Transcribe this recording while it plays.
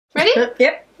Ready?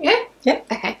 Yep. Yeah?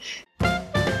 Yep. Okay.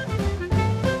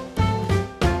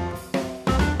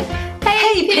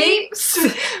 Hey peeps!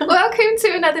 Welcome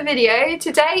to another video.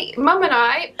 Today, Mum and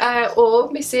I, or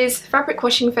Mrs. Fabric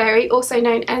Washing Fairy, also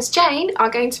known as Jane, are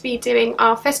going to be doing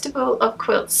our Festival of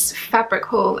Quilts fabric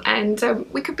haul. And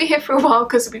we could be here for a while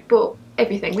because we bought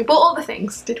everything. We bought all the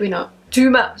things, did we not? Too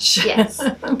much. Yes.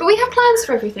 But we have plans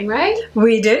for everything, right?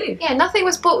 We do. Yeah, nothing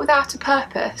was bought without a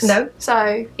purpose. No.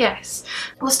 So, yes.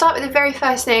 We'll start with the very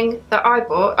first thing that I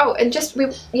bought. Oh, and just, we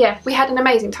had an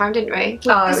amazing time, didn't we?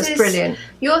 Oh, it was brilliant.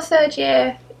 Your third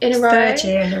year in a row. Third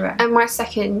year in a row. And my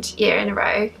second year in a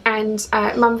row. And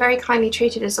Mum very kindly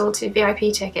treated us all to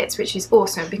VIP tickets, which is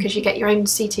awesome because you get your own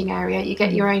seating area, you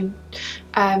get your own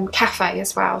cafe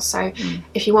as well. So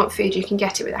if you want food, you can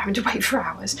get it without having to wait for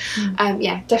hours.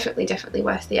 Yeah, definitely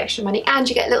worth the extra money. And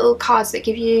you get little cards that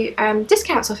give you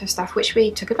discounts off of stuff, which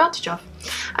we took advantage of.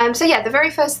 So yeah, the very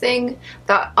first thing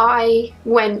that I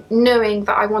went knowing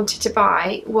that I wanted to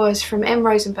buy was from M.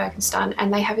 Rosenberg & Son,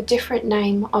 and they have a different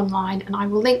name online, and I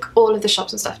will link all of the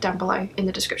shops and stuff down below in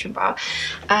the description bar.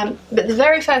 But the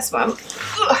very first one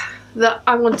that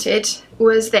I wanted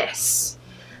was this,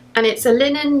 and it's a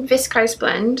linen viscose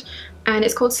blend, and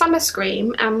it's called Summer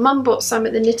Scream, and Mum bought some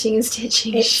at the Knitting and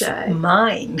Stitching show. It's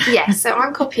mine. Yes, so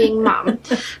I'm copying Mum.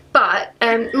 But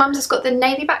Mum's has got the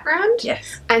navy background.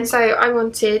 Yes. And so I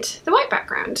wanted the white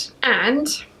background. And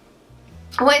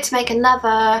I wanted to make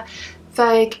another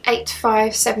Vogue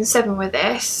 8577 with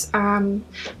this,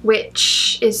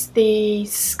 which is the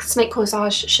snake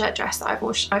corsage shirt dress that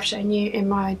I've shown you in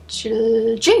my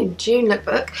June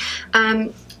lookbook.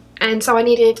 And so I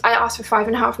asked for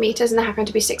 5.5 meters, and there happened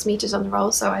to be 6 meters on the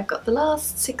roll, so I've got the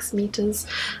last 6 meters.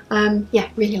 Yeah,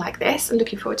 really like this. I'm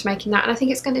looking forward to making that, and I think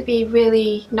it's going to be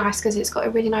really nice because it's got a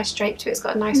really nice drape to it. It's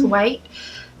got a nice weight.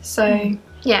 So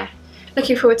yeah,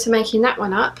 looking forward to making that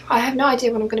one up. I have no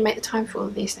idea when I'm going to make the time for all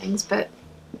of these things, but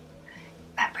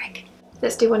fabric.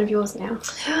 Let's do one of yours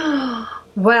now.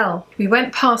 well, we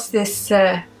went past this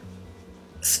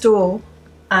store.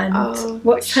 And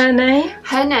what's her name?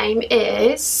 Her name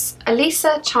is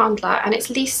Elisa Chandler, and it's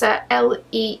Lisa,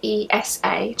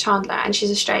 L-E-E-S-A, Chandler, and she's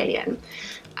Australian.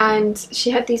 And she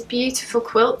had these beautiful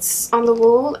quilts on the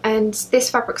wall, and this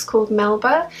fabric's called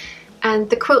Melba, and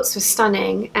the quilts were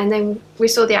stunning. And then we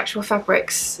saw the actual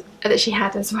fabrics that she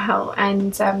had as well,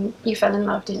 and you fell in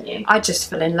love, didn't you? I just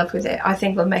fell in love with it. I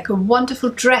think we'll make a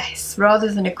wonderful dress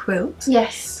rather than a quilt.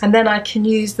 Yes. And then I can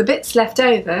use the bits left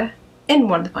over in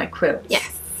one of my quilts.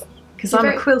 Yes. Because I'm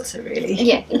a quilter, really.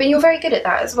 Yeah, but you're very good at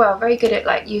that as well. Very good at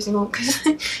like using all, because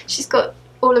she's got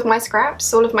all of my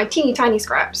scraps, all of my teeny tiny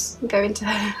scraps go into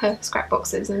her scrap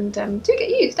boxes and do get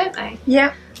used, don't they?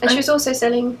 Yeah. And she was also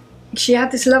selling... She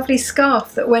had this lovely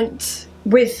scarf that went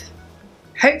with,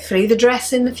 hopefully, the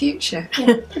dress in the future.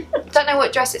 Yeah. Don't know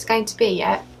what dress it's going to be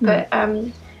yet, but...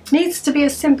 Needs to be a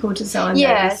simple design.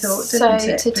 Yeah, thought, so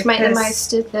it? to make the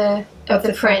most of the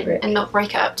print fabric. and not break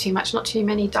it up too much, not too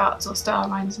many darts or star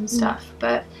lines and stuff.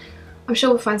 But I'm sure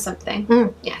we'll find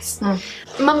something. Yes.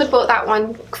 Mum had bought that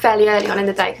one fairly early on in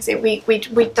the day because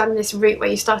we'd done this route where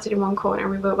you started in one corner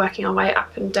and we were working our way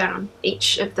up and down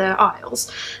each of the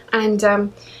aisles, and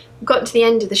got to the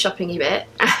end of the shopping bit.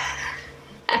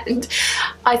 And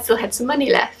I still had some money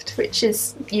left, which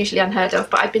is usually unheard of,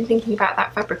 but I'd been thinking about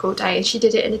that fabric all day, and she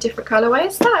did it in a different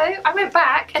colourway, so I went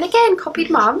back and again copied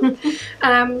Mum,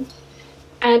 and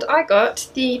I got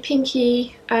the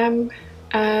pinky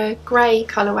grey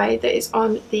colourway that is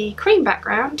on the cream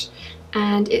background,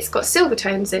 and it's got silver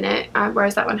tones in it,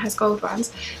 whereas that one has gold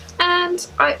ones. And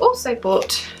I also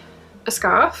bought a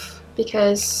scarf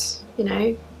because, you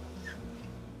know,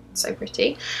 so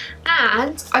pretty,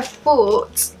 and I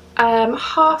bought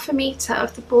 1/2 meter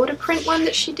of the border print one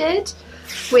that she did,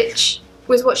 which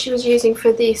was what she was using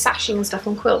for the sashing and stuff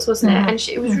on quilts, wasn't it? And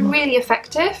it was really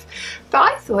effective, but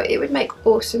I thought it would make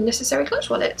awesome necessary clutch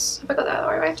wallets. Have I got that the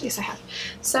right way? Yes, I have.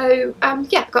 So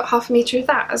yeah, I've got 1/2 meter of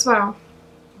that as well.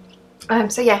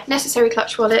 So yeah, necessary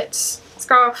clutch wallets,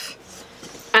 scarf,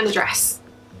 and a dress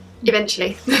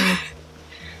eventually.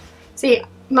 See,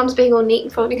 Mum's being all neat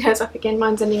and folding hers up again.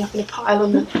 Mine's ending up in a pile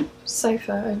on the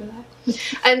sofa over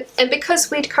there. And because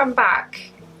we'd come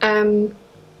back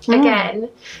again,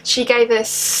 she gave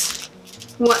us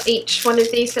each one of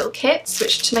these little kits,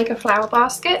 which to make a flower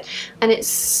basket. And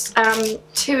it's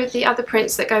 2 of the other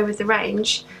prints that go with the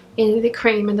range in the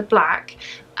cream and the black.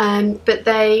 But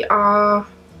they are,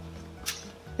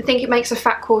 I think it makes a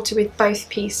fat quarter with both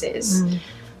pieces.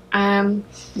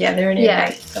 Yeah, they're an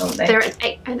eighth, aren't they? They're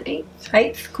an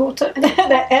eighth quarter. An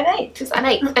eighth. An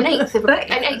eighth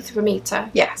of a metre.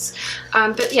 Yes.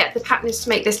 But yeah, the pattern is to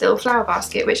make this little flower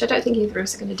basket, which I don't think either of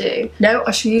us are going to do. No,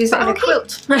 I shall use it in a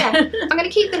quilt. Yeah, I'm going to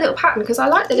keep the little pattern because I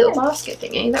like the little basket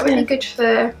thingy. That would be good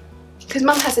for, because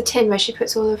Mum has a tin where she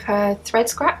puts all of her thread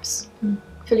scraps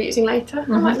for using later.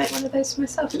 I might make one of those for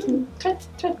myself.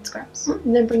 Thread scraps,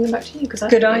 and then bring them back to you because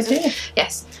good idea.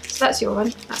 Yes. So that's your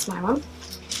one. That's my one.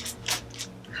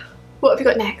 What have you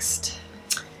got next?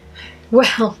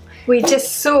 Well, we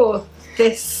just saw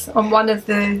this on one of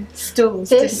the stalls,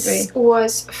 didn't we? This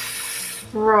was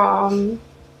from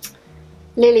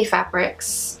Lily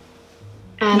Fabrics,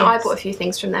 and I bought a few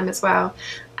things from them as well.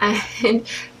 And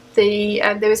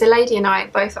there was a lady and I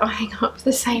both eyeing up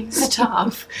the same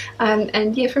stuff.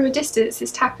 And yeah, from a distance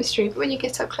it's tapestry, but when you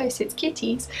get up close it's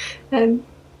kitties. And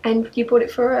you bought it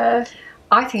for a...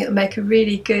 I think it'll make a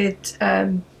really good...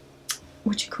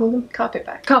 what do you call them? Carpet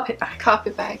bag. Carpet bag.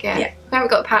 Carpet bag, yeah. We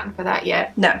haven't got a pattern for that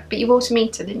yet. No. But you bought a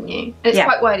metre, didn't you? And it's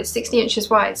quite wide, it's 60 inches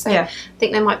wide, so I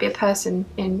think there might be a person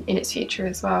in its future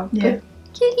as well. Yeah. But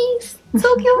kitties,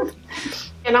 so cute.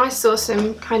 And I saw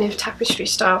some kind of tapestry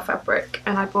style fabric,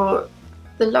 and I bought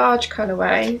the large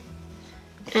colourway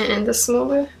and the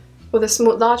smaller, or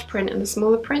the large print and the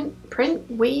smaller print,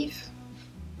 weave.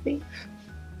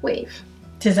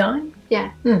 Design?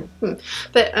 Yeah.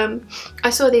 But I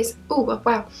saw these. Oh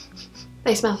wow,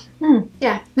 they smell.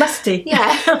 Yeah. Musty.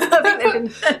 Yeah.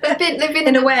 I think they've been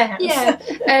in a warehouse. Yeah.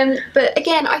 But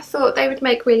again, I thought they would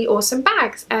make really awesome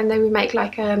bags, and they would make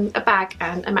like a bag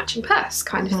and a matching purse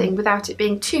kind of thing without it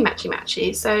being too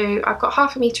matchy. So I've got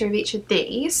half a metre of each of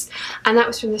these, and that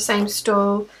was from the same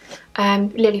stall,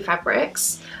 Lily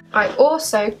Fabrics. I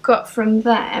also got from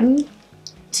them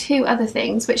two other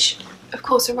things, which of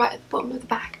course are right at the bottom of the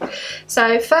bag.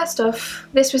 So first off,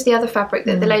 this was the other fabric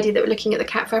that the lady that were looking at the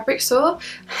cat fabric saw.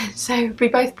 So we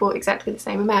both bought exactly the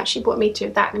same amount. She bought a metre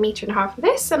of that and a metre and a half of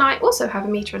this, and I also have a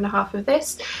metre and a half of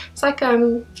this. It's like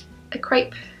a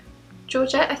crepe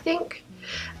georgette, I think,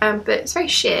 but it's very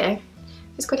sheer.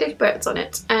 It's got little birds on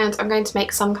it, and I'm going to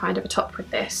make some kind of a top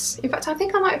with this. In fact, I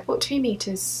think I might have bought 2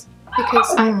 metres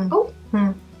because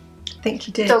I think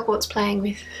you did. Dog wants playing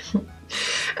with.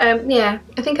 Yeah,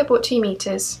 I think I bought 2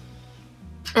 metres.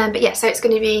 But yeah, so it's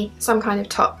going to be some kind of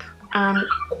top. One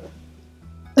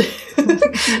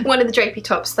of the drapey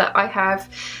tops that I have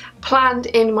planned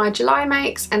in my July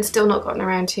makes and still not gotten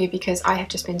around to because I have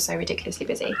just been so ridiculously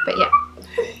busy. But yeah.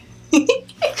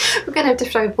 We're going to have to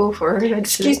throw a ball for her eventually.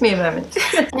 Excuse me a moment.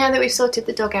 Now that we've sorted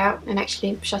the dog out and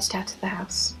actually shut it out of the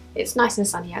house, it's nice and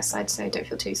sunny outside, so don't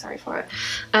feel too sorry for it.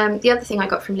 The other thing I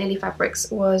got from Lily Fabrics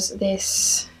was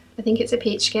this, I think it's a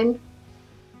peach skin,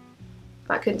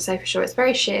 but I couldn't say for sure. It's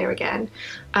very sheer again,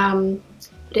 but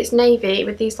it's navy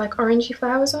with these like orangey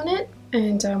flowers on it,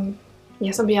 and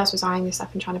yeah, somebody else was eyeing this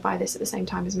up and trying to buy this at the same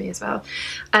time as me as well.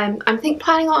 I'm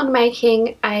planning on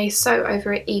making a sew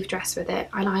over it Eve dress with it,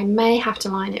 and I may have to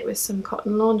line it with some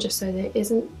cotton lawn just so that it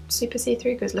isn't super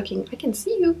see-through, because looking, I can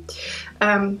see you.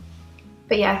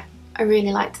 But yeah, I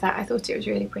really liked that. I thought it was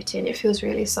really pretty and it feels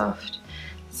really soft.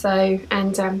 So,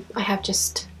 and I have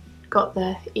just got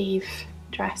the Eve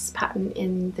dress pattern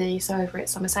in the Sew Over It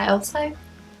summer sale, so I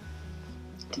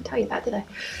didn't tell you that, did I?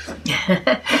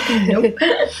 Nope.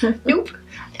 Nope.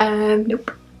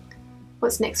 Nope.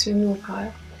 What's next from your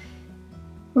pile?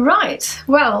 Right,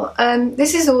 well,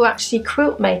 this is all actually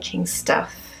quilt making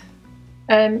stuff.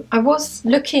 I was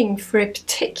looking for a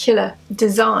particular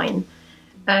design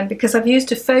because I've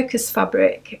used a focus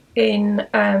fabric in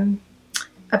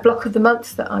a block of the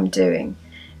month that I'm doing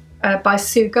by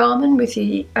Sue Garman with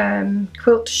the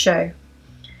Quilt Show,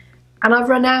 and I've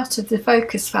run out of the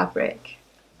focus fabric.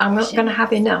 I'm not going to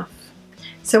have enough,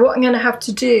 so what I'm going to have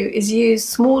to do is use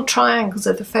small triangles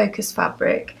of the focus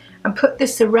fabric and put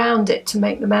this around it to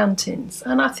make the mountains,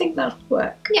 and I think that'll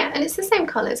work. Yeah, and it's the same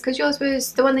colours, because yours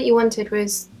was, the one that you wanted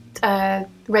was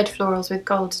red florals with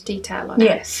gold detail on it.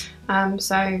 Yes.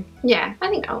 So yeah, I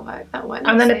think that'll work. That'll work.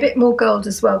 And then a bit more gold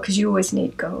as well, because you always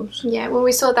need gold. Yeah, well,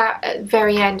 we saw that at the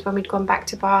very end when we'd gone back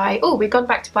to buy. Oh, we'd gone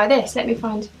back to buy this. Let me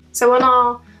find. So on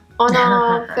our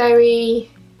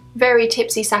very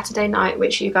tipsy Saturday night,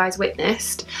 which you guys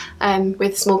witnessed,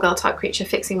 with Small Girl Type Creature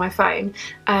fixing my phone,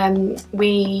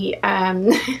 we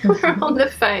were on the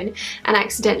phone and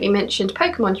accidentally mentioned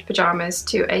Pokemon pyjamas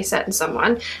to a certain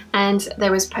someone, and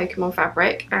there was Pokemon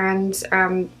fabric,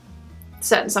 and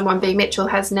certain someone, being Mitchell,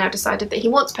 has now decided that he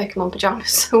wants Pokemon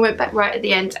pyjamas, so we went back right at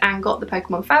the end and got the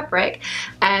Pokemon fabric,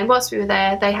 and whilst we were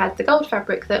there they had the gold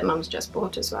fabric that Mum's just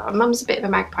bought as well. Mum's a bit of a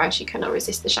magpie, she cannot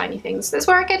resist the shiny things. That's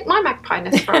where I get my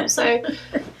magpie-ness from, so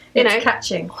you know. It's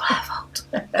catching. Oh,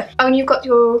 and you've got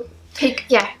your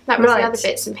that was Right. the other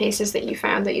bits and pieces that you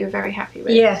found that you were very happy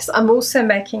with. Yes, I'm also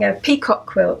making a peacock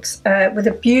quilt with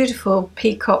a beautiful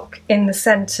peacock in the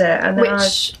centre, and then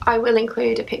which I will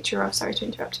include a picture of. Sorry to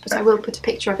interrupt, but I will put a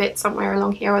picture of it somewhere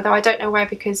along here, although I don't know where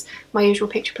because my usual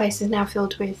picture place is now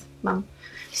filled with Mum,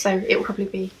 so it will probably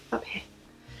be up here.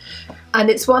 And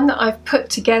it's one that I've put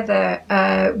together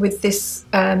with this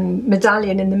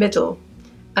medallion in the middle,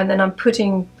 and then I'm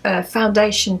putting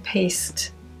foundation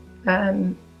pieced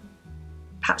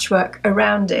patchwork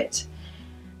around it,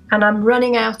 and I'm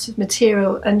running out of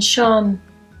material, and Sean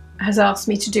has asked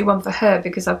me to do one for her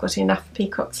because I've got enough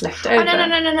peacocks left over. Oh no.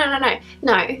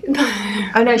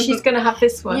 Oh no, she's going to have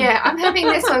this one. Yeah, I'm having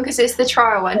this one because it's the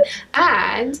trial one,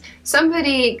 and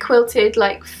somebody quilted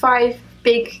like 5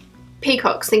 big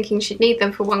peacocks thinking she'd need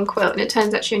them for one quilt, and it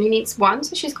turns out she only needs one,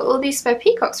 so she's got all these spare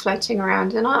peacocks floating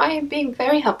around, and I am being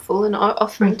very helpful and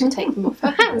offering to take them off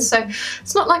her hands. So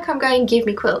it's not like I'm going, give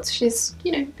me quilts. She's,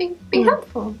 you know, being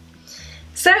helpful.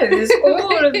 So there's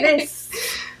all of this,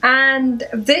 and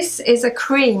this is a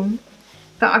cream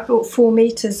that I bought 4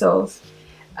 meters of,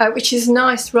 which is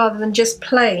nice rather than just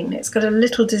plain. It's got a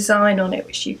little design on it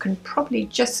which you can probably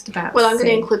just about Well, I'm see.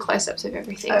 going to include close-ups of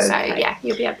everything, so yeah,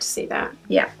 you'll be able to see that.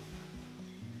 Yeah.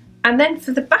 And then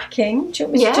for the backing, do you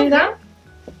want me to do that?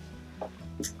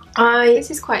 This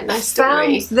is quite a nice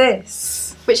story. Found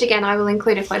this, which again I will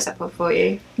include a close-up of for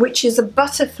you. which is a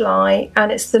butterfly,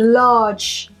 and it's the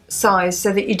large size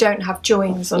so that you don't have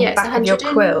joins on the back of your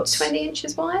quilt. 20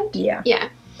 inches wide? Yeah. Yeah.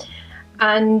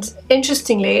 And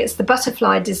interestingly, it's the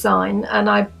butterfly design, and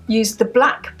I used the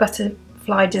black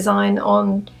butterfly design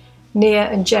on Nia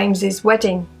and James's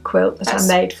wedding quilt that I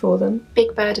made for them.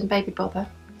 Big Bird and Baby Bother.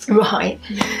 Right.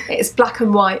 It's black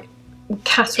and white,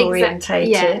 cat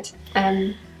orientated.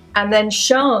 Yeah. And then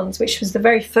Sean's, which was the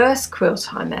very first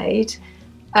quilt I made,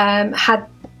 had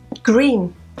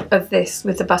green of this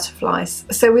with the butterflies.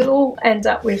 So we'll all end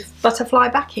up with butterfly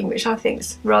backing, which I think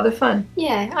is rather fun.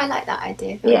 Yeah, I like that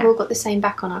idea. Yeah. We've all got the same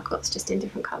back on our quilts, just in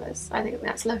different colours. I think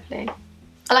that's lovely.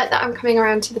 I like that I'm coming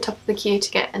around to the top of the queue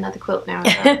to get another quilt now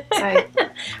as well. So.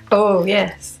 Oh,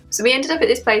 yes. So we ended up at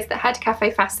this place that had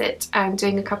Cafe Facet and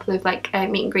doing a couple of like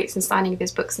meet and greets and signing of his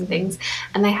books and things,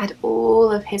 and they had all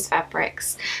of his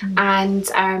fabrics, and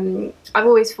I've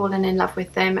always fallen in love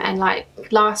with them, and like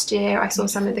last year I saw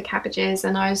some of the cabbages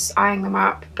and I was eyeing them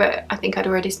up, but I think I'd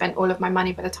already spent all of my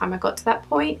money by the time I got to that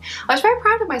point. I was very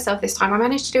proud of myself this time. I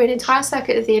managed to do an entire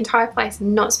circuit of the entire place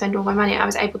and not spend all my money. I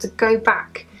was able to go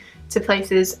back to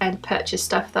places and purchase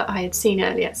stuff that I had seen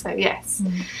earlier, so yes,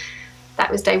 that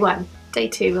was day 1. Day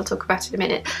 2 we'll talk about in a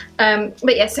minute.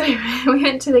 But yeah, so we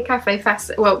went to the Cafe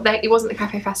Facet. Well, it wasn't the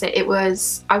Cafe Facet, it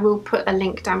was, I will put a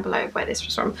link down below where this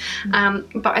was from.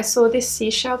 But I saw this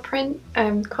seashell print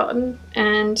cotton,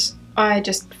 and I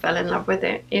just fell in love with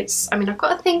it. I mean, I've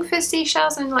got a thing for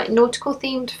seashells and like nautical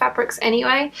themed fabrics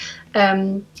anyway,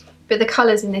 but the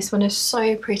colours in this one are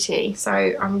so pretty, so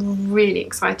I'm really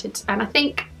excited. And I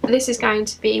think this is going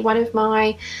to be one of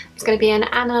my, it's going to be an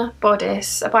Anna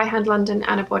bodice, a by Hand London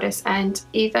Anna bodice, and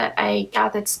either a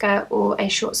gathered skirt or a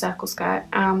short circle skirt,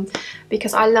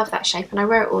 because I love that shape and I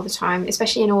wear it all the time,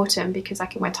 especially in autumn because I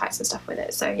can wear tights and stuff with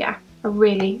it. So yeah, I'm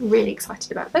really, really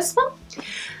excited about this one.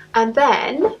 And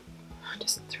then, I'll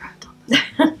just throw it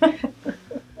on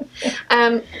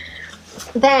there.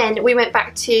 Then we went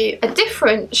back to a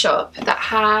different shop that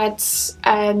had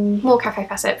more Cafe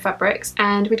Facet fabrics,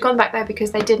 and we'd gone back there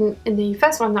because they didn't, in the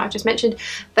first one that I just mentioned,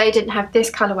 they didn't have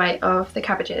this colourway of the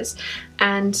cabbages.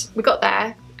 And we got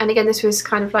there, and again this was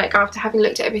kind of like after having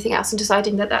looked at everything else and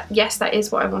deciding that yes, that is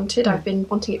what I wanted. I've been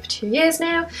wanting it for 2 years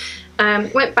now.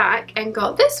 Went back and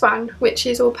got this one, which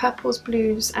is all purples,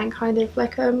 blues, and kind of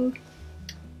like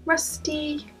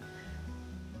rusty,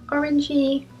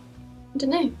 orangey. I don't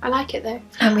know, I like it though.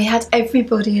 And we had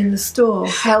everybody in the store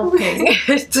helping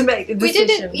to make the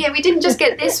decision. We didn't just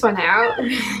get this one out.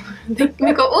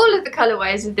 We got all of the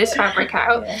colourways of this fabric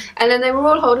out, and then they were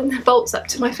all holding their bolts up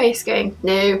to my face going,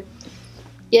 no,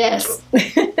 yes,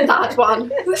 that one.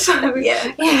 So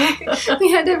yeah,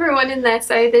 we had everyone in there.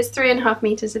 So there's 3.5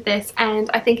 meters of this, and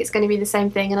I think it's going to be the same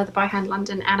thing, another by Hand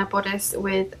London Anna bodice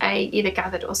with a either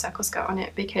gathered or circle skirt on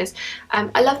it, because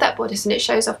I love that bodice and it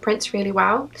shows off prints really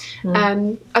well.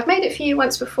 I've made it for you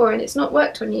once before and it's not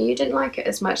worked on you. You didn't like it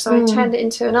as much, so I turned it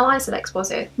into an Eliza Lex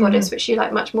bodice, which you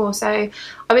like much more. So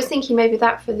I was thinking maybe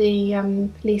that for the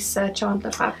Lisa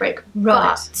Chandler fabric,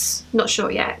 but not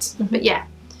sure yet. But yeah.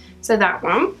 So that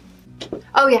one.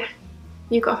 Oh yeah,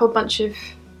 you got a whole bunch of...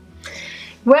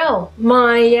 Well,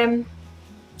 my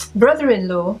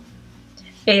brother-in-law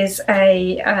is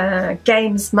a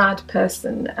games mad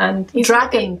person and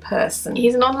dragon person.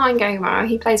 He's an online gamer.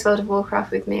 He plays World of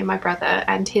Warcraft with me and my brother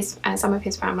and some of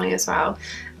his family as well.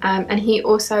 And he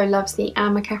also loves the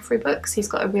Anne McCaffrey books. He's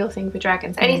got a real thing for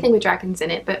dragons. Anything with dragons in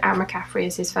it, but Anne McCaffrey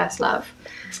is his first love.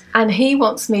 And he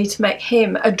wants me to make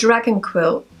him a dragon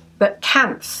quilt, but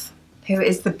Canth, who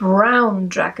is the brown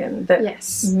dragon that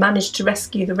managed to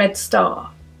rescue the Red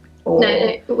Star.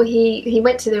 No, well, he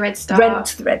went to the Red Star. Went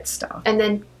to the Red Star. And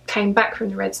then came back from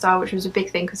the Red Star, which was a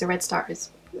big thing because the Red Star is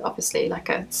obviously like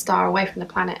a star away from the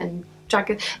planet, and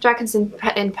dragons in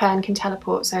Pern can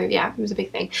teleport, so yeah, it was a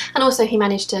big thing. And also he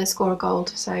managed to score a gold,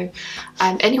 so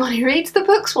anyone who reads the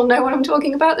books will know what I'm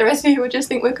talking about. The rest of you will just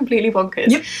think we're completely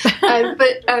bonkers. Yep.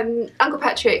 But Uncle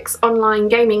Patrick's online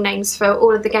gaming names for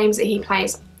all of the games that he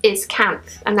plays is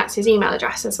Canth, and that's his email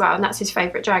address as well, and that's his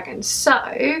favourite dragon.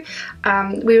 So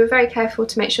we were very careful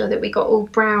to make sure that we got all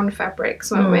brown fabrics,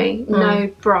 weren't we? No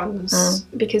bronze,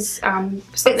 because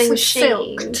something it's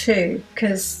silk too,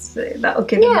 because that'll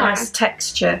give a nice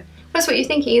texture. That's what you're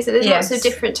thinking, isn't it? There's lots of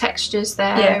different textures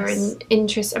there and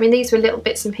interest. I mean, these were little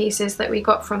bits and pieces that we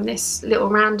got from this little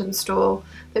random store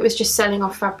that was just selling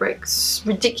off fabrics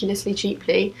ridiculously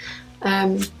cheaply,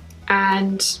 and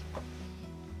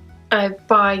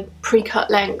by pre-cut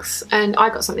lengths, and I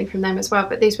got something from them as well,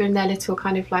 but these were in their little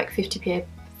kind of like 50p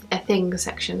a thing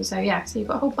section, so yeah, so you've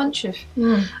got a whole bunch of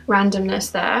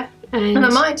randomness there. And I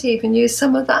might even use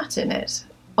some of that in it.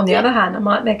 On the other hand, I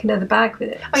might make another bag with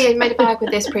it. Oh yeah, you made a bag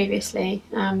with this previously,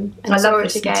 and I love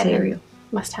this material.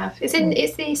 Must have.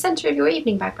 It's the centre of your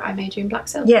evening bag that I made you in black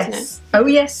silk, yes. isn't it? Oh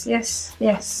yes,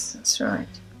 that's right.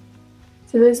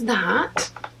 So there's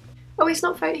that. Oh, he's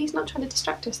not trying to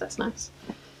distract us, that's nice.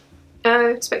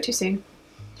 Spoke too soon.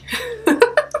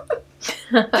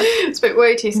 Spoke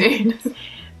way too soon.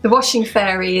 The washing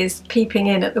fairy is peeping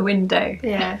in at the window.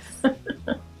 Yes.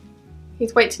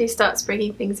 He's wait till he starts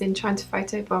bringing things in, trying to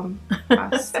photobomb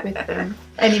us with them.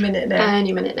 Any minute now.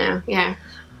 Any minute now, yeah.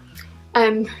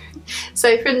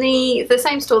 So from the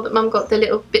same store that Mum got the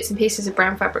little bits and pieces of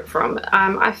brown fabric from,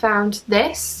 I found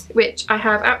this, which I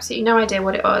have absolutely no idea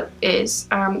what it is,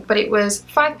 but it was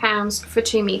 £5 for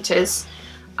 2 meters.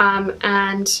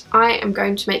 And I am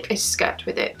going to make a skirt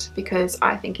with it because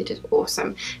I think it is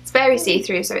awesome. It's very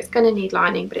see-through, so it's going to need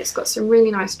lining, but it's got some really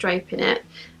nice drape in it.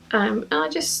 And I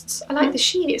like the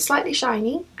sheen. It's slightly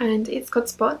shiny and it's got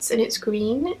spots and it's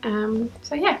green.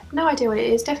 So yeah, no idea what it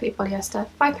is. Definitely polyester.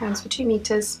 £5 for 2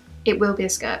 meters. It will be a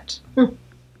skirt.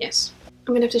 Yes.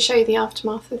 I'm going to have to show you the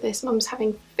aftermath of this. Mum's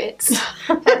having fits.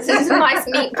 This is a nice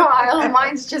neat pile.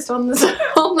 Mine's just on the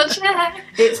chair.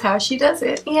 It's how she does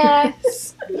it.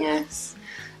 Yes, yes.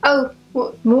 Oh,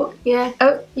 what? More? Yeah.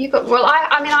 Oh, you got. Well,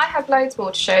 I mean, I have loads more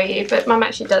to show you, but Mum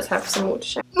actually does have some more to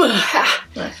show.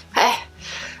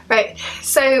 Right.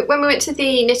 So when we went to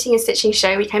the knitting and stitching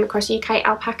show, we came across UK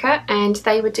Alpaca, and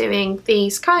they were doing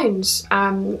these cones,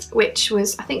 which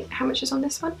was, I think, how much is on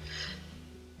this one?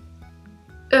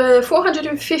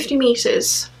 450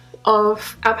 meters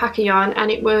of alpaca yarn, and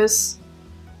it was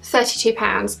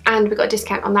 £32, and we got a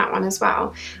discount on that one as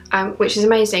well, which is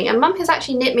amazing. And Mum has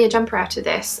actually knit me a jumper out of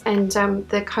this, and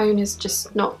the cone has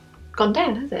just not gone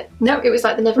down, has it? No, it was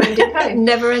like the never-ending cone.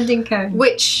 Never-ending cone.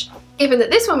 Which, given that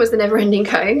this one was the never-ending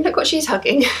cone, look what she's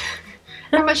hugging.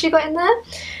 How much you got in there?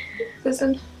 There's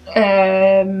an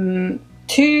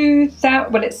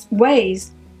 2,000. Well, it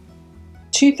weighs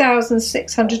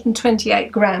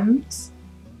 2,628 grams.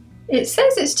 It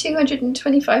says it's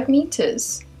 225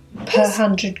 meters per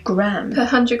 100 grams. Per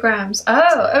 100 grams.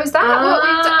 Oh, is that what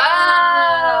we've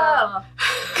done?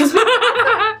 Because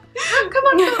come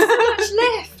on, we've got so much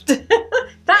left.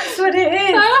 That's what it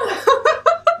is.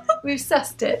 We've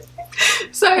sussed it.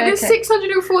 So there's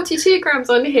 642 grams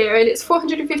on here, and it's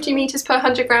 450 meters per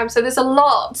 100 grams, so there's a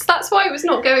lot. That's why it was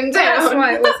not going down. That's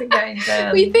why it wasn't going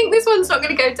down. We think this one's not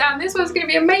going to go down. This one's going to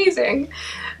be amazing.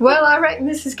 Well, I reckon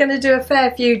this is going to do a fair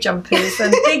few jumpers,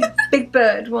 and Big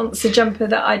Bird wants a jumper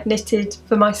that I'd knitted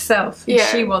for myself. Yeah.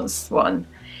 She wants one.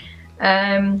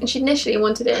 And she initially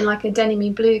wanted it in like a denim-y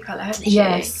blue colour, hadn't she?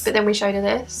 Yes. But then we showed her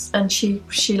this. And she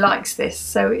likes this,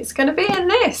 so it's going to be in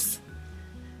this.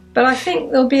 But I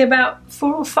think there'll be about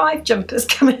 4 or 5 jumpers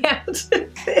coming out of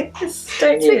this,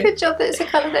 don't you? It's a good job that it's a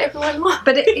colour that everyone wants.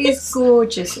 But it is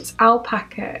gorgeous. It's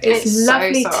alpaca. It's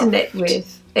lovely to knit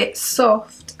with. It's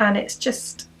soft, and it's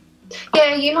just...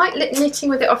 Yeah, you like knitting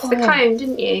with it off the cone,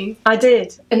 didn't you? I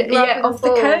did. And yeah, off the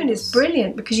cone is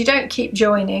brilliant because you don't keep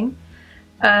joining.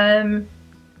 And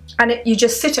And you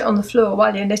just sit it on the floor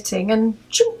while you're knitting and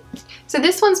choo. So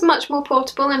this one's much more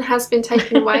portable and has been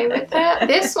taken away with it.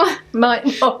 This one might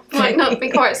not be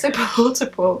quite so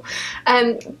portable.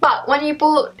 But when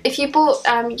if you bought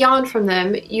yarn from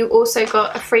them, you also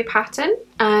got a free pattern.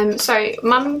 So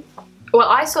Mum, well,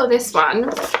 I saw this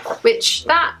one, which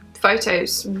that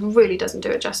photos really doesn't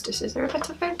do it justice. Is there a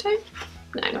better photo?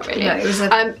 No, not really. No,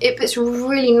 it's a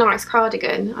really nice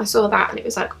cardigan. I saw that and it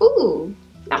was like, ooh,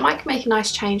 that might make a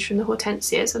nice change from the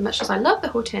hortensias. As much as I love the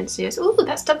hortensias, ooh,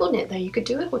 that's double knit though. You could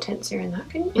do a hortensia in that,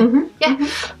 couldn't you? Yeah.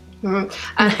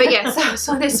 But yeah, so I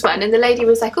saw this one and the lady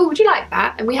was like, oh, would you like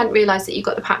that? And we hadn't realised that you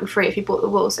got the pattern free if you bought the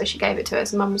wool, so she gave it to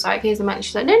us and Mum was like, here's the money.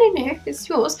 She's like, no, it's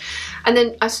yours. And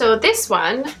then I saw this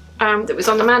one that was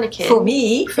on the mannequin. For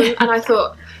me. And I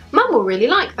thought, Mum will really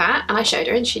like that. And I showed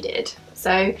her and she did.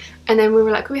 So, and then we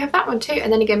were like, can we have that one too?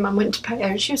 And then again, Mum went to pay her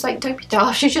and she was like, don't be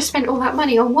daft, you just spent all that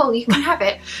money on wool, you can have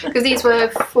it. Because these were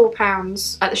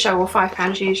 £4 at the show, or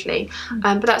 £5 usually.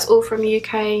 But that's all from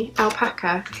UK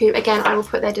Alpaca, who again, I will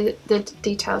put the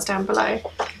details down below.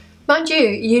 Mind you,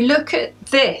 you look at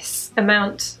this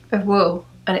amount of wool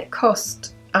and it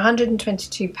cost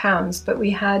 £122, but we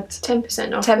had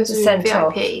 10% off. 10% off.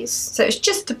 VIPs. So it's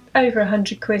just over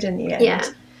 100 quid in the end. Yeah.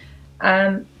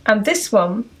 And this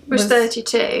one was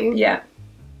 32. Yeah.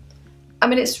 I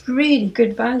mean, it's really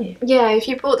good value. Yeah, if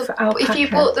you bought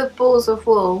the balls of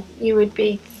wool, you would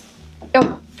be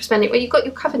spending. Well,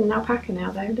 you're covered in alpaca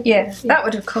now, though. Yeah, that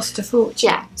would have cost a fortune.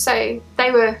 Yeah, so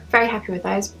they were very happy with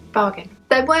those. Bargain.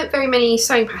 There weren't very many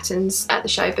sewing patterns at the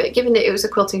show, but given that it was a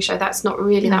quilting show, that's not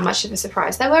really that much of a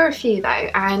surprise. There were a few though,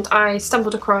 and I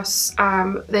stumbled across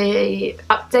the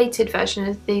updated version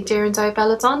of the Dear and Zoe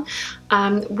Belladon,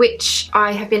 which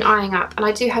I have been eyeing up, and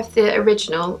I do have the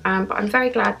original, but I'm very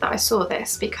glad that I saw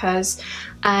this because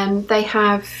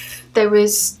there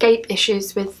was gape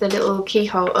issues with the little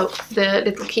keyhole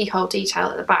detail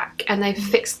at the back, and they've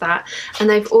fixed that, and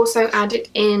they've also added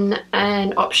in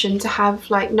an option to have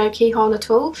like no keyhole at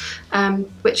all,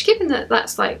 which, given that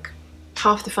that's like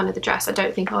half the fun of the dress, I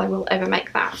don't think I will ever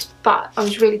make that. But I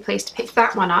was really pleased to pick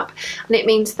that one up, and it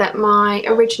means that my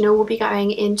original will be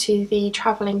going into the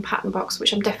travelling pattern box,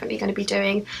 which I'm definitely going to be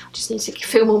doing. I just need to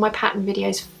film all my pattern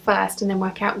videos first and then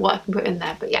work out what I can put in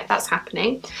there, but yeah, that's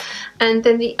happening. And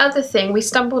then the other thing, we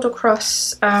stumbled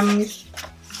across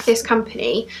this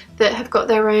company that have got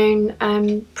their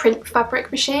own print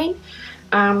fabric machine,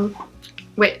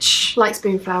 which, like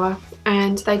Spoonflower,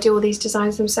 and they do all these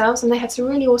designs themselves, and they had some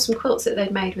really awesome quilts that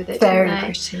they'd made with it. Very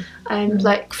pretty.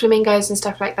 Like flamingos and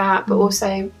stuff like that, but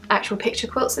also actual picture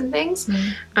quilts and things.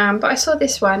 But I saw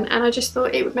this one and I just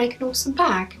thought it would make an awesome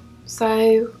bag,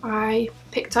 so I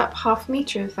picked up half a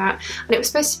metre of that, and it was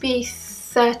supposed to be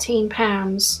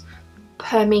 £13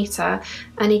 per metre,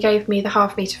 and he gave me the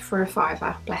half metre for a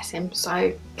 £5, bless him.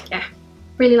 So yeah,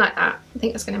 really like that. I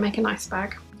think that's going to make a nice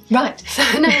bag. Right.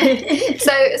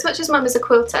 So as much as Mum is a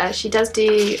quilter, she does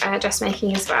do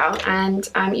dressmaking as well, and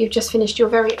you've just finished your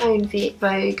very own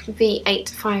Vogue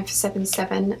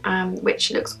V8577,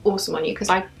 which looks awesome on you, because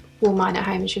I wore mine at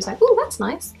home and she was like, oh, that's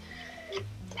nice.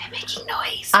 They're making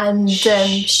noise. And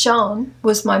Sean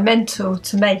was my mentor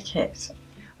to make it.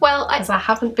 Well, because I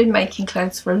haven't been making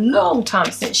clothes for a long time,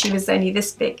 since she was only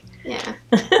this big. Yeah.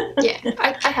 Yeah,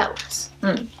 I helped.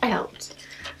 I helped.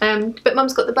 But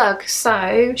Mum's got the bug,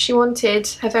 so she wanted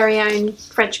her very own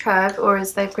French curve, or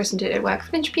as they've christened it at work,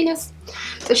 French penis.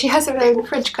 So she has her own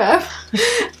French curve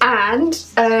and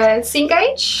seam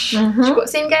gauge. She's got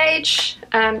seam gauge,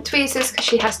 tweezers, because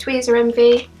she has tweezer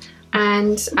envy,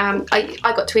 and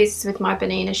I got tweezers with my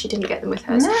Benina, she didn't get them with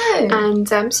hers. No. And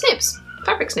snips,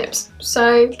 fabric snips.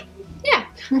 So yeah,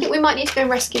 I think we might need to go and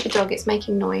rescue the dog, it's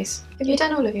making noise. Have you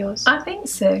done all of yours? I think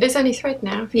so. It's only thread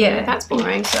now. Yeah. That's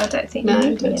boring. So I don't think No, you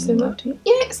need it's any not. more, do you?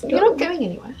 Yes, you're not going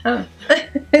anywhere. Oh.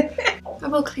 I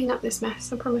will clean up this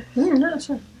mess, I promise. No,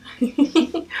 sure.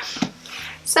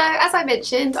 So as I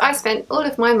mentioned, I spent all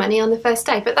of my money on the first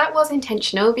day, but that was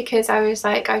intentional, because I was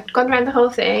like, I'd gone around the whole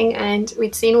thing and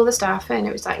we'd seen all the stuff, and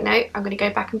it was like, no, I'm going to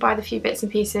go back and buy the few bits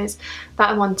and pieces that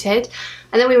I wanted.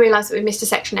 And then we realised that we missed a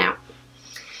section out,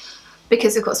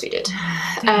 because of course we did.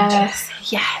 Yeah.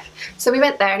 So we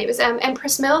went there, and it was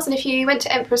Empress Mills, and if you went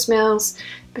to Empress Mills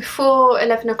before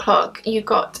 11 o'clock, you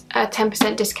got a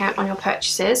 10% discount on your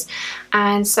purchases.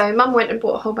 And so Mum went and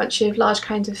bought a whole bunch of large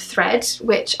kinds of thread,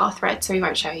 which are thread, so we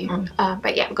won't show you.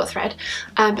 But yeah, we got thread.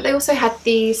 But they also had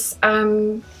these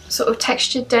sort of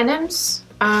textured denims,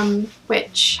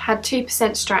 which had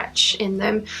 2% stretch in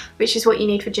them, which is what you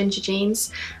need for ginger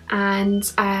jeans.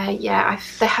 and yeah,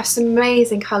 they have some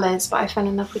amazing colours, but I fell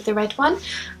in love with the red one,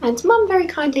 and Mum very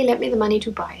kindly lent me the money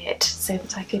to buy it so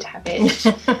that I could have it,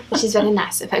 which is very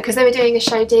nice of her, because they were doing a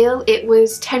show deal. It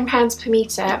was £10 per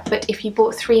metre, but if you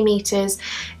bought 3 metres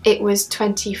it was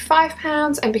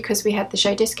 £25, and because we had the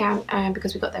show discount,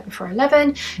 because we got there before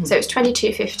 11, so it was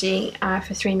 £22.50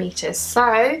 for 3 metres.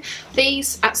 So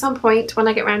these, at some point when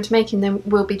I get around to making them,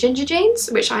 will be ginger jeans,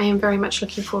 which I am very much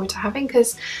looking forward to having,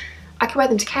 because I could wear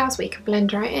them to Cow's Week and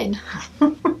blend right in.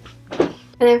 And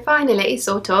then finally,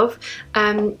 sort of,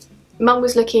 Mum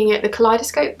was looking at the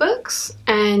Kaleidoscope books,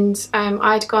 and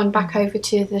I'd gone back over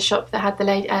to the shop that had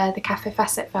the Cafe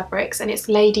Facet fabrics, and it's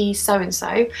Lady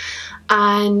So-and-so,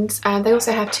 and they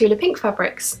also have Tula Pink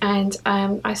fabrics, and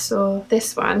I saw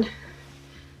this one,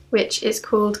 which is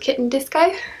called Kitten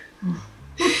Disco,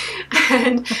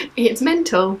 and it's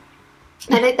mental.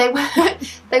 And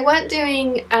they weren't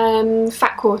doing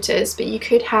fat quarters, but you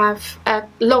could have a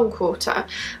long quarter.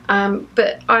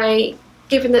 But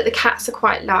given that the cats are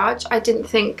quite large, I didn't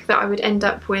think that I would end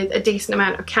up with a decent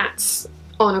amount of cats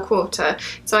on a quarter.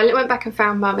 So I went back and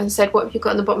found Mum and said, what have you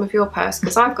got in the bottom of your purse?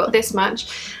 Because I've got this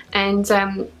much. And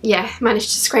yeah,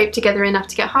 managed to scrape together enough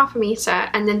to get ½ metre.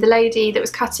 And then the lady that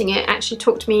was cutting it actually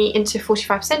talked me into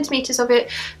 45 centimetres of it,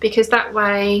 because that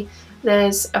way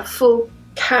there's a full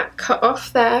cat cut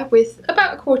off there with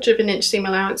about 1/4 of an inch seam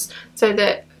allowance, so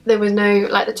that there was no,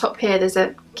 like the top here, there's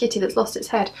a kitty that's lost its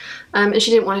head, and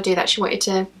she didn't want to do that. She wanted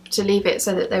to leave it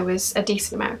so that there was a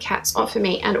decent amount of cats on for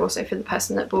me, and also for the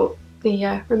person that bought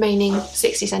the remaining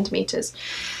 60 centimetres.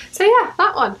 So yeah,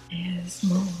 that one. There's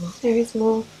more. There is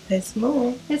more. There's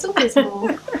more. There's always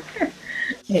more.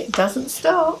 It doesn't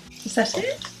stop. Is that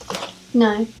it?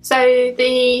 No. So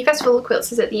the Festival of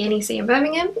Quilts is at the NEC in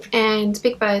Birmingham, and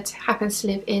Big Bird happens to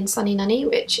live in sunny Nunny,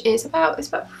 which is about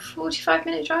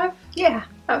 45-minute drive. Yeah,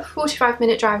 about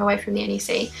 45-minute drive away from the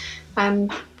NEC.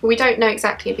 We don't know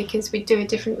exactly, because we do a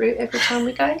different route every time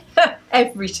we go.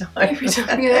 Every time. Every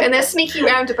time, yeah. And there's sneaky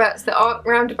roundabouts that aren't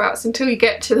roundabouts until you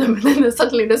get to them, and then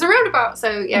suddenly there's a roundabout.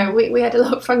 So yeah, we had a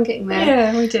lot of fun getting there.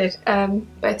 Yeah, we did.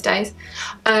 Both days.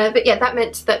 But yeah, that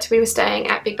meant that we were staying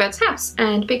at Big Bird's house,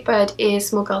 and Big Bird is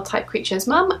Small Girl Type Creature's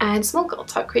mum, and Small Girl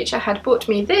Type Creature had bought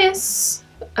me this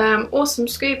awesome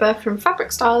scuba from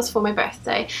Fabric Styles for my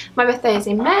birthday. My birthday is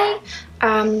in May,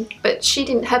 but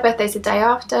her birthday's the day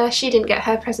after. She didn't get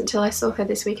her present till I saw her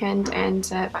this weekend, and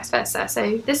vice versa.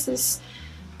 So this is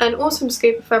an awesome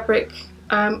scuba fabric.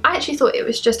 I actually thought it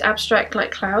was just abstract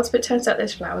like clouds, but it turns out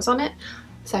there's flowers on it.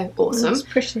 So awesome. That's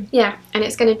pretty. Yeah, and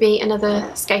it's going to be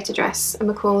another skater dress, and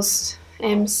McCall's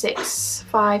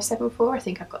M6574. I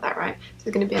think I've got that right. So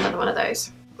it's going to be another one of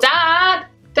those. Dad!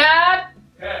 Dad!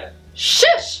 Yes.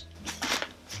 Shush!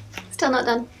 Still not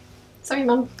done. Sorry,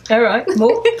 Mum. Alright,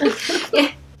 more?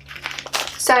 Yeah.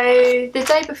 So the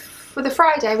day before, the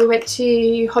Friday, we went to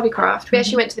Hobbycraft. We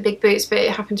actually went to the Big Boots, but it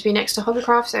happened to be next to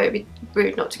Hobbycraft, so it'd be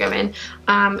rude not to go in.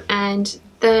 And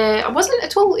I wasn't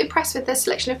at all impressed with the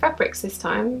selection of fabrics this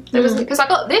time. There wasn't, because I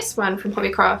got this one from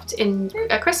Hobbycraft in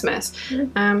Christmas,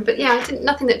 but yeah,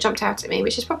 nothing that jumped out at me,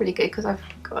 which is probably good because I've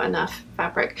got enough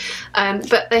fabric.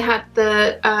 But they had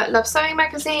the Love Sewing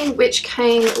magazine, which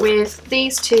came with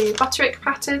these 2 Butterick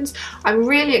patterns. I'm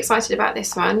really excited about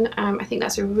this one. I think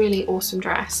that's a really awesome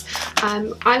dress.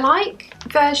 I like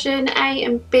version A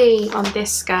and B on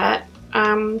this skirt.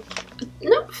 Not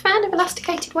a fan of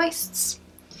elasticated waists.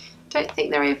 Don't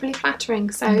think they're overly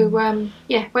flattering, so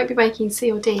yeah, won't be making C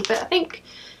or D, but I think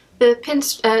the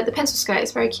pencil skirt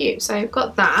is very cute, so I've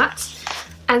got that.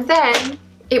 And then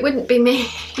it wouldn't be me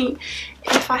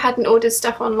if I hadn't ordered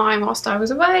stuff online whilst I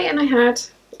was away, and I had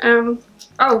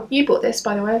oh, you bought this,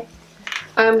 by the way.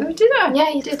 Oh, did I? Yeah,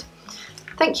 you did.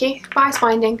 Thank you. Bias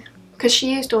binding, because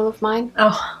she used all of mine.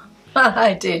 Oh,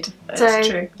 I did. That's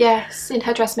true. Yes, in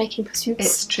her dressmaking pursuits.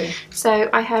 It's true. So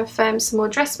I have some more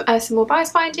bias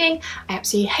binding. I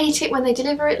absolutely hate it when they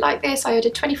deliver it like this. I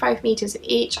ordered 25 meters of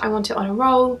each. I want it on a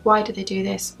roll. Why do they do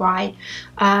this? Why?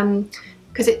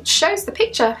 Because it shows the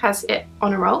picture has it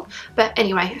on a roll. But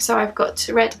anyway, so I've got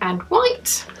red and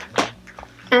white.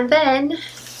 And then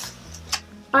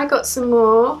I got some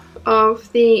more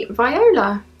of the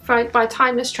Viola by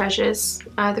Timeless Treasures,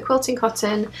 the quilting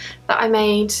cotton that I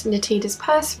made Natida's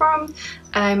purse from.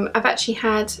 I've actually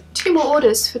had 2 more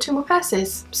orders for 2 more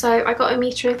purses, so I got a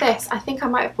metre of this. I think I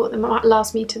might have bought the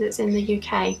last metre that's in the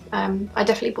UK. I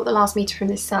definitely bought the last metre from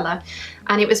this seller,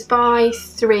 and it was buy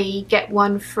 3 get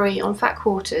 1 free on fat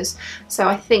quarters, so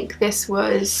I think this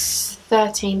was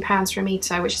 £13 for a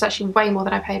metre, which is actually way more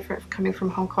than I paid for it coming from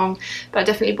Hong Kong, but I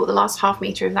definitely bought the last ½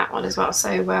 metre of that one as well. So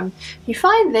if you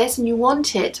find this and you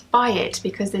want it, buy it,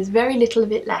 because there's very little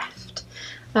of it left.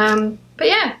 But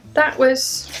yeah, that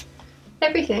was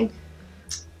everything.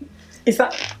 Is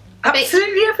that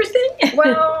absolutely everything?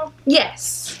 Well,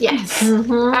 yes.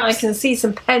 I can see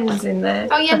some pens in there.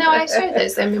 Oh yeah, no, I showed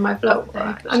them in my vlog.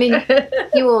 Right. I mean,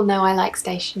 you all know I like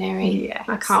stationery. Yes.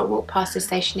 I can't walk past a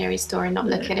stationery store and not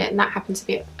look at it, and that happened to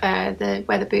be where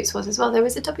the Boots was as well. There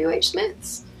was a WH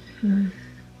Smith's.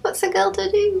 What's a girl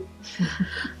to do?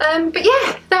 But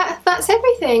yeah, that's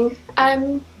everything.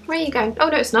 Where are you going? Oh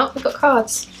no, it's not. We've got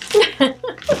cards.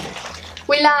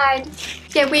 We lied.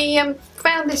 Yeah, we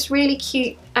found this really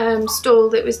cute stall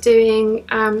that was doing.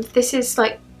 This is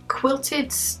like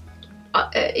quilted.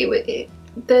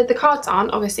 The cards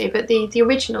aren't obviously, but the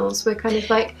originals were kind of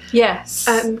like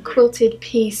quilted,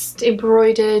 pieced,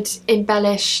 embroidered,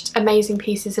 embellished, amazing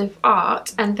pieces of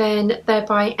art, and then they're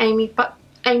by Amy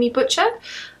Butcher.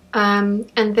 And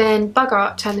then Bug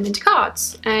Art turned them into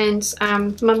cards, and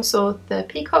Mum saw the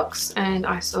peacocks and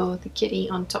I saw the kitty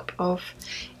on top of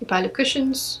a pile of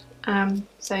cushions,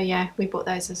 so yeah, we bought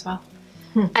those as well.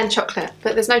 And chocolate,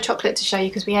 but there's no chocolate to show you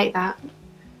because we ate that.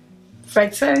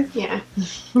 Afraid so? Yeah.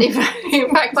 In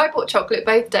fact, I bought chocolate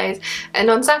both days, and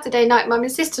on Saturday night Mum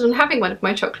insisted on having one of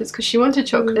my chocolates because she wanted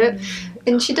chocolate,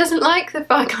 and she doesn't like the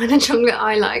kind of chocolate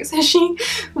I like, so she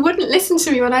wouldn't listen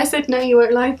to me when I said no, you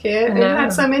won't like it, and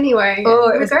had some anyway. Oh,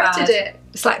 it was regretted bad. it.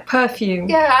 It's like perfume.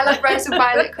 Yeah, I like rose and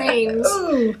violet creams.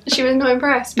 Ooh. She was not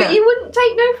impressed. But No. you wouldn't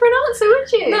take no for an answer,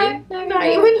 would you? No,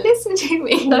 you wouldn't listen to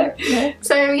me. No.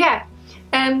 So yeah,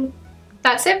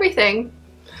 that's everything.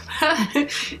 I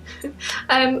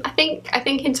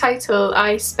think in total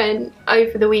I spent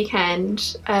over the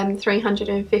weekend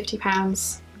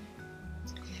 £350.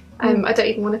 I don't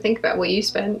even want to think about what you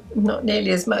spent. Not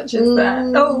nearly as much as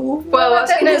that. Oh, well, I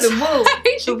don't know, the wool.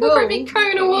 She got a big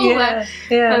cone of wool there.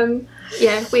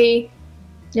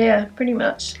 Yeah, pretty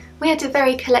much. We had a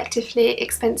very collectively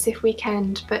expensive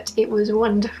weekend, but it was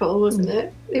wonderful, wasn't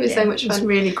it? It was so much fun. It was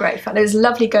really great fun. It was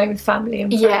lovely going with family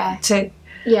and friends too.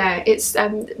 Yeah, it's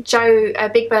Joe,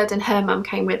 Big Bird and her mum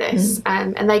came with us,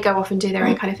 and they go off and do their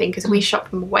own kind of thing because we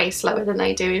shop them way slower than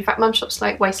they do. In fact, Mum shops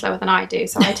like way slower than I do,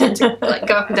 so I tend to like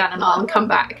go up and down an aisle and come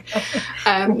back.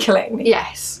 Collect me.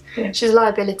 Yes. Yeah. She's a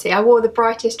liability. I wore the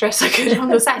brightest dress I could on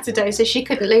the Saturday so she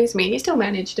couldn't lose me. You still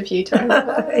managed a few times.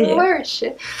 Where is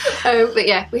she? But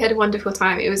yeah, we had a wonderful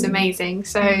time. It was amazing.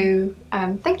 So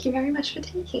thank you very much for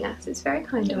taking us. It's very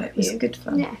kind of you. It was good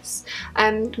fun. Yes.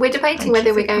 We're debating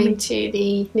whether we're going to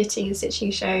the knitting and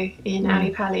stitching show in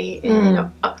Ali Pali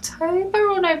in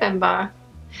October or November.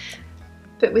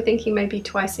 But we're thinking maybe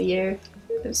twice a year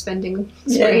of spending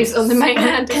sprees on the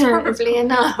mainland is probably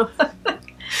enough.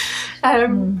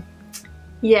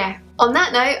 Yeah. On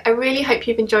that note, I really hope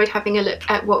you've enjoyed having a look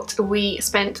at what we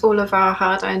spent all of our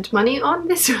hard-earned money on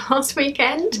this last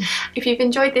weekend. If you've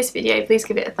enjoyed this video, please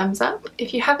give it a thumbs up.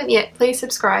 If you haven't yet, please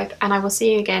subscribe, and I will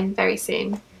see you again very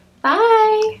soon.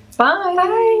 Bye!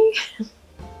 Bye!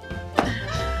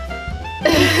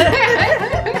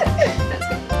 Bye!